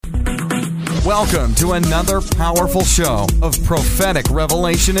Welcome to another powerful show of prophetic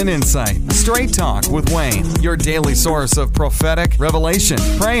revelation and insight. Straight Talk with Wayne, your daily source of prophetic revelation,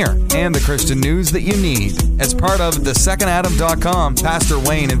 prayer, and the Christian news that you need. As part of thesecondadam.com, Pastor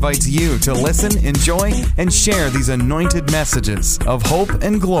Wayne invites you to listen, enjoy, and share these anointed messages of hope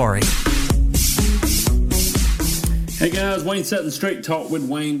and glory. Hey guys, Wayne Sutton, Straight Talk with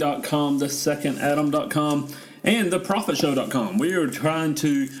Wayne.com, thesecondadam.com, and theprophet.show.com. We are trying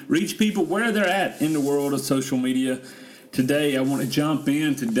to reach people where they're at in the world of social media. Today, I want to jump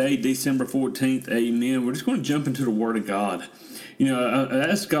in. Today, December 14th, amen. We're just going to jump into the Word of God. You know,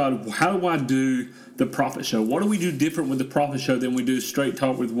 I asked God, how do I do the Prophet Show? What do we do different with the Prophet Show than we do Straight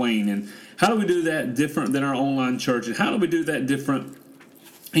Talk with Wayne? And how do we do that different than our online church? And how do we do that different?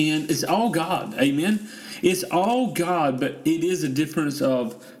 And it's all God, amen. It's all God, but it is a difference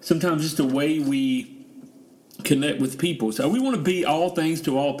of sometimes just the way we connect with people. So we want to be all things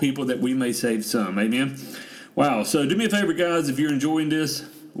to all people that we may save some. Amen. Wow. So do me a favor, guys, if you're enjoying this,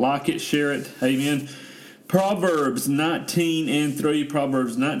 like it, share it. Amen. Proverbs 19:3.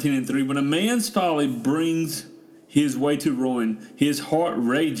 Proverbs 19:3. When a man's folly brings his way to ruin, his heart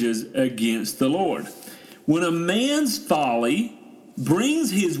rages against the Lord. When a man's folly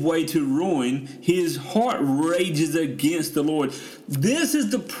brings his way to ruin, his heart rages against the Lord. This is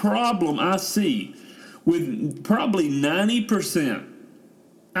the problem I see with probably 90%,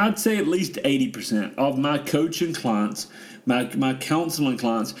 I'd say at least 80% of my coaching clients, my counseling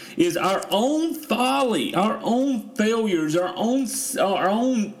clients, is our own folly, our own failures, our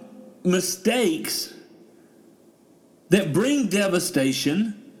own mistakes that bring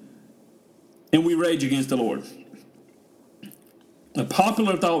devastation, and we rage against the Lord. A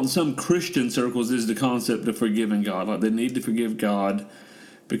popular thought in some Christian circles is the concept of forgiving God. Like they need to forgive God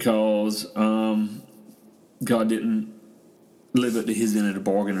because God didn't live up to his end of the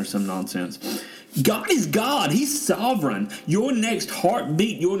bargain or some nonsense. God is God. He's sovereign. Your next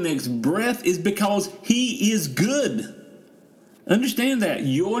heartbeat, your next breath is because he is good. Understand that.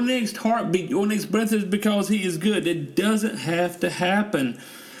 Your next heartbeat, your next breath is because he is good. It doesn't have to happen.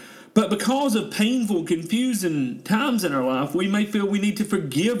 But because of painful, confusing times in our life, we may feel we need to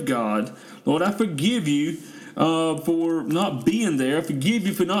forgive God. Lord, I forgive you for not being there. I forgive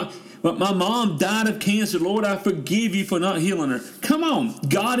you for not... But my mom died of cancer. Lord, I forgive you for not healing her. Come on.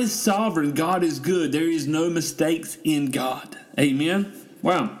 God is sovereign. God is good. There is no mistakes in God. Amen?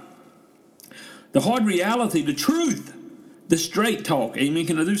 Wow. The hard reality, the truth, the straight talk. Amen.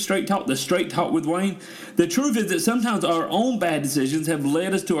 Can I do straight talk? The straight talk with Wayne. The truth is that sometimes our own bad decisions have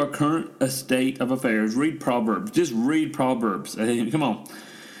led us to our current state of affairs. Read Proverbs. Just read Proverbs. Come on.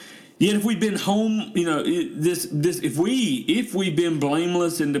 Yet if we've been home, you know, if we've been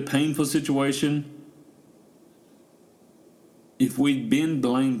blameless in the painful situation, if we've been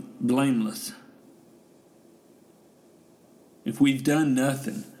blameless, if we've done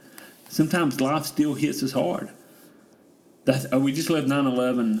nothing, sometimes life still hits us hard. We just left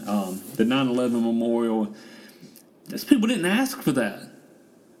 9/11, the 9/11 memorial. Those people didn't ask for that.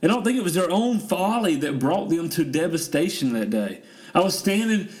 I don't think it was their own folly that brought them to devastation that day. I was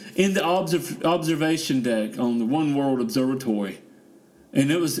standing in the observation deck on the One World Observatory,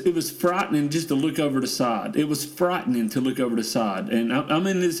 and it was frightening just to look over the side. It was frightening to look over the side, and I'm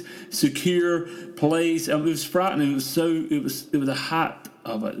in this secure place. It was frightening. It was the height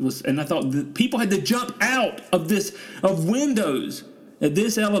of it. And I thought that people had to jump out of windows at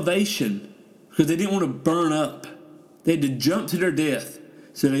this elevation because they didn't want to burn up. They had to jump to their death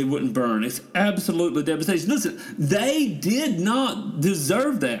so they wouldn't burn. It's absolutely devastating. Listen, they did not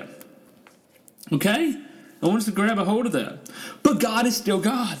deserve that. Okay? I want us to grab a hold of that. But God is still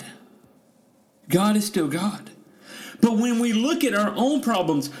God. God is still God. But when we look at our own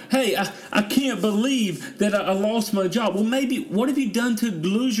problems, hey, I can't believe that I lost my job. Well, maybe, what have you done to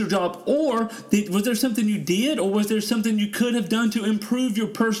lose your job? Or was there something you did? Or was there something you could have done to improve your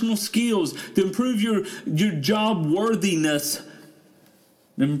personal skills, to improve your job worthiness,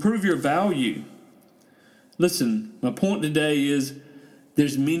 to improve your value? Listen, my point today is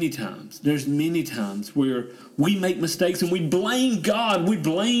there's many times where we make mistakes and we blame God. We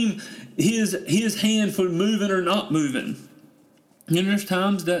blame his hand for moving or not moving. And there's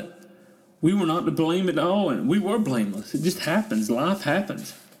times that we were not to blame at all, and we were blameless. It just happens. Life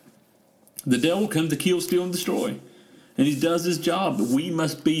happens. The devil comes to kill, steal, and destroy. And he does his job. We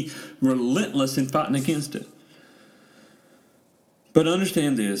must be relentless in fighting against it. But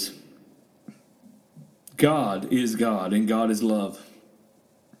understand this. God is God, and God is love.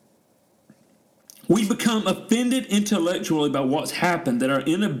 We become offended intellectually by what's happened, that our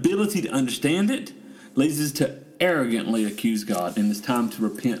inability to understand it leads us to arrogantly accuse God, and it's time to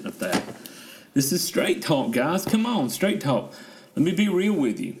repent of that. This is straight talk, guys. Come on, straight talk. Let me be real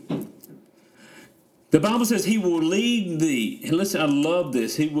with you. The Bible says he will lead thee. And listen, I love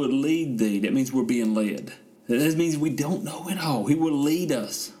this. He will lead thee. That means we're being led. That means we don't know it all. He will lead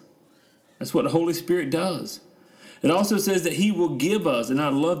us. That's what the Holy Spirit does. It also says that he will give us, and I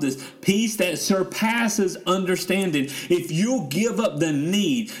love this, peace that surpasses understanding. If you'll give up the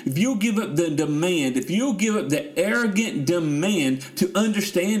need, if you'll give up the demand, if you'll give up the arrogant demand to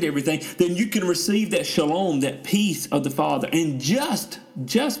understand everything, then you can receive that shalom, that peace of the Father. And just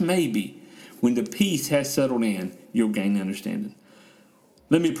maybe, when the peace has settled in, you'll gain understanding.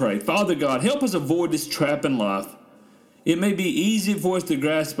 Let me pray. Father God, help us avoid this trap in life. It may be easy for us to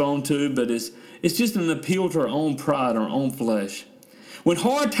grasp onto, but it's just an appeal to our own pride, our own flesh. When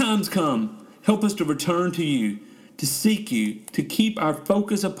hard times come, help us to return to you, to seek you, to keep our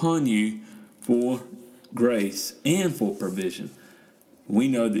focus upon you for grace and for provision. We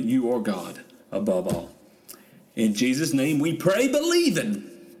know that you are God above all. In Jesus' name we pray, believing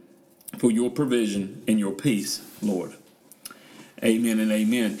for your provision and your peace, Lord. Amen and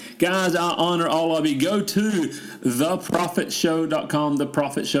amen. Guys, I honor all of you. Go to theprophetShow.com,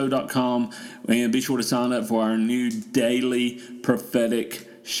 theprophetShow.com, and be sure to sign up for our new daily prophetic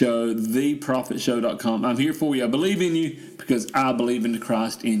show, theprophetShow.com. I'm here for you. I believe in you because I believe in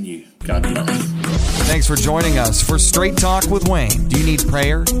Christ in you. God bless. Thanks for joining us for Straight Talk with Wayne. Do you need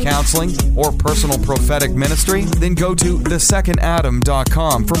prayer, counseling, or personal prophetic ministry? Then go to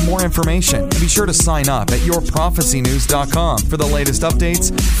thesecondadam.com for more information. Be sure to sign up at yourprophecynews.com for the latest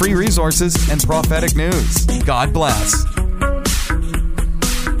updates, free resources, and prophetic news. God bless.